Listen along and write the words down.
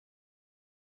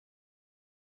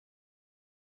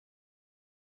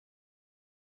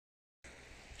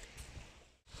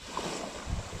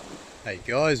Hey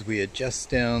guys, we are just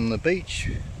down the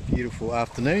beach. Beautiful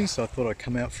afternoon, so I thought I'd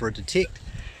come out for a detect.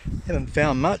 Haven't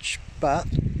found much, but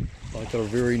I got a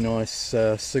very nice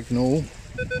signal.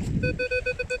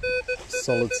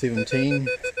 Solid 17.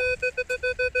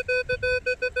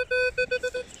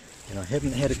 And I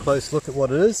haven't had a close look at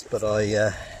what it is, but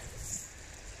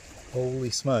holy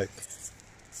smoke.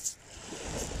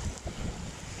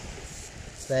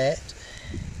 That.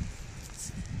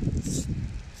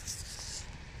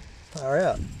 Far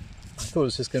out. I thought it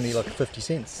was just going to be like 50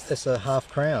 cents. That's a half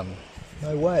crown.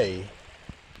 No way.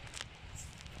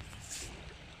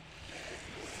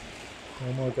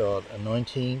 Oh my god, a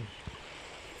 19.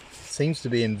 Seems to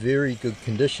be in very good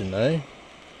condition though.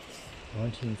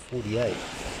 1948.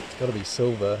 It's got to be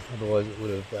silver, otherwise it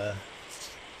would have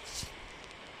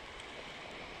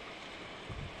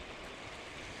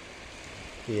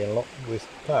be a lot worse.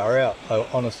 Far out. I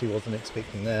honestly wasn't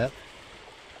expecting that.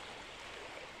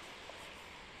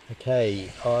 Okay,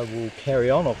 I will carry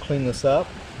on. I'll clean this up.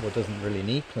 Well, it doesn't really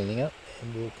need cleaning up,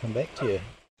 and we'll come back to you.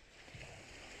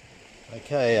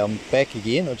 Okay, I'm back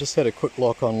again. I just had a quick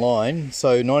look online.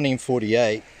 So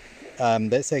 1948,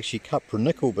 that's actually cut for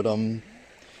nickel, but I'm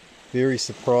very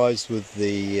surprised with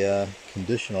the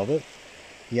condition of it.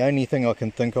 The only thing I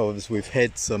can think of is we've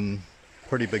had some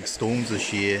pretty big storms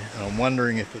this year, and I'm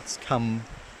wondering if it's come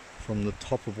from the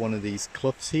top of one of these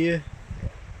cliffs here.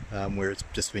 Where it's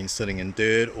just been sitting in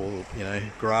dirt or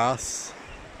grass,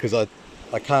 because I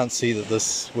can't see that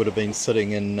this would have been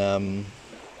sitting in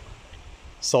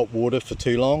salt water for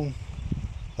too long,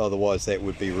 otherwise that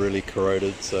would be really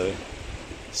corroded. So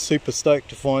super stoked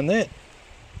to find that.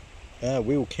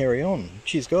 We will carry on.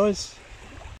 Cheers guys.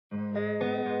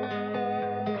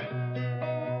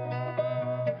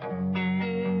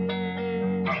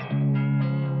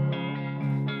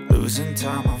 Losing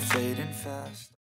time, I'm fading fast.